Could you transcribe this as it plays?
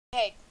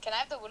Hey, can I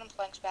have the wooden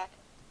planks back?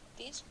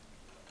 These?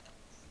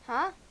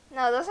 Huh?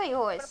 No, those are Wooden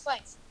yours.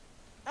 planks.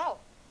 No.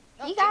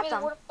 No, You give got me them.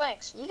 the wooden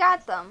planks. You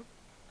got them.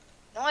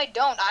 No, I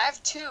don't. I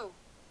have 2.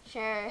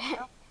 Sure.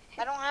 No,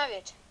 I don't have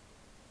it.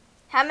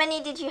 How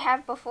many did you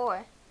have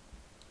before?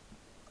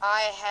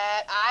 I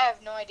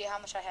have no idea how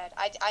much I had.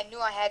 I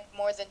knew I had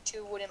more than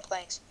 2 wooden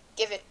planks.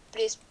 Give it,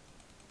 please.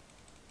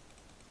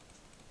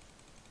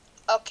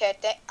 Okay,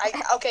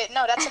 okay,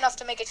 no, that's enough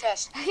to make a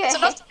chest. Okay. That's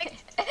enough to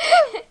make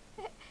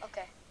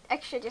Okay.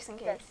 Extra just in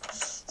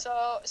case.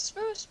 So,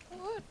 spruce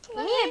wood You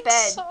need a planks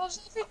bed.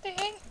 solves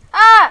everything.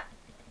 Ah! Ah,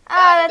 That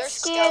that there's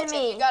scared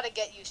skeleton. You me. gotta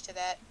get used to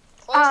that.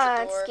 Close Ah,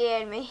 the that door.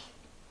 scared me.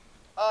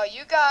 Oh,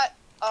 you got,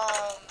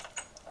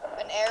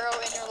 an arrow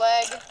in your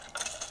leg.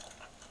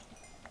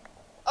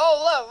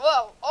 Oh,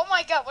 whoa. Oh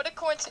my god, what a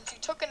coincidence. You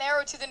took an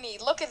arrow to the knee.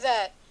 Look at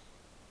that.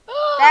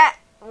 That,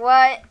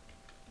 what?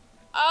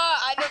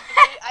 I know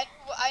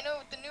I know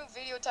what the new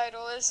video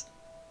title is.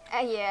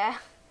 Yeah.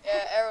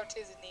 Yeah, arrow to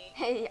the knee.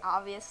 Hey,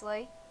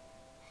 obviously.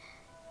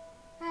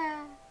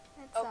 Ah,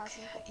 that's Okay.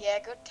 awesome. Yeah,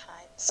 good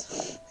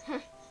times.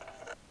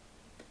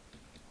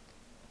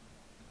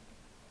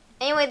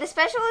 Anyway, the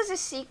special is a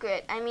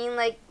secret. I mean,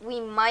 like, we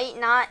might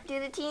not do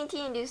the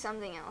TNT and do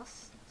something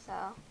else. So,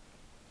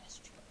 That's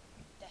true.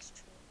 That's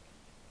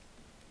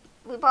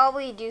true. we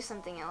probably do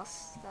something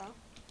else, though.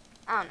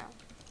 I don't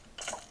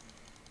know.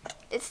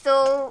 It's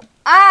still...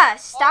 Ah!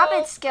 Stop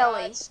Oh, it,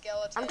 Skelly. God,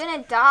 skeleton. I'm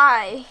gonna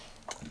die.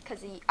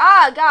 Cause he...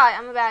 Ah, God!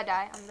 I'm about to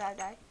die. I'm about to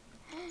die.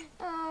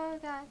 Oh,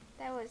 God.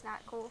 That was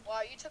not cool.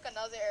 Wow, you took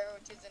another arrow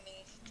to the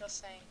knee.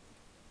 Just saying.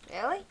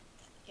 Really?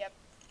 Yep.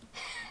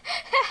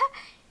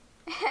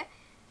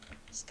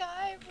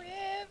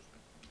 Skyrim.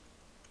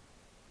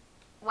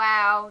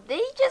 Wow.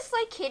 They just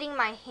like hitting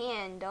my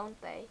hand, don't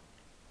they?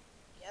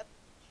 Yep.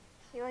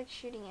 They like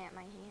shooting at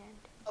my hand.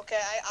 Okay,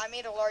 I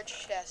made a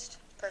large chest.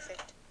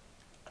 Perfect.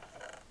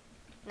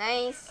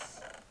 Nice.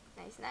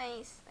 Nice,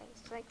 nice.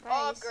 Nice, like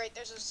Oh, nice. great.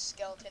 There's a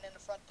skeleton in the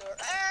front door.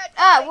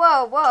 Ah,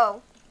 whoa,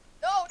 whoa.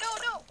 No.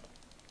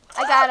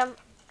 I got him.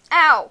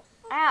 Ow.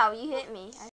 Ow, you hit me.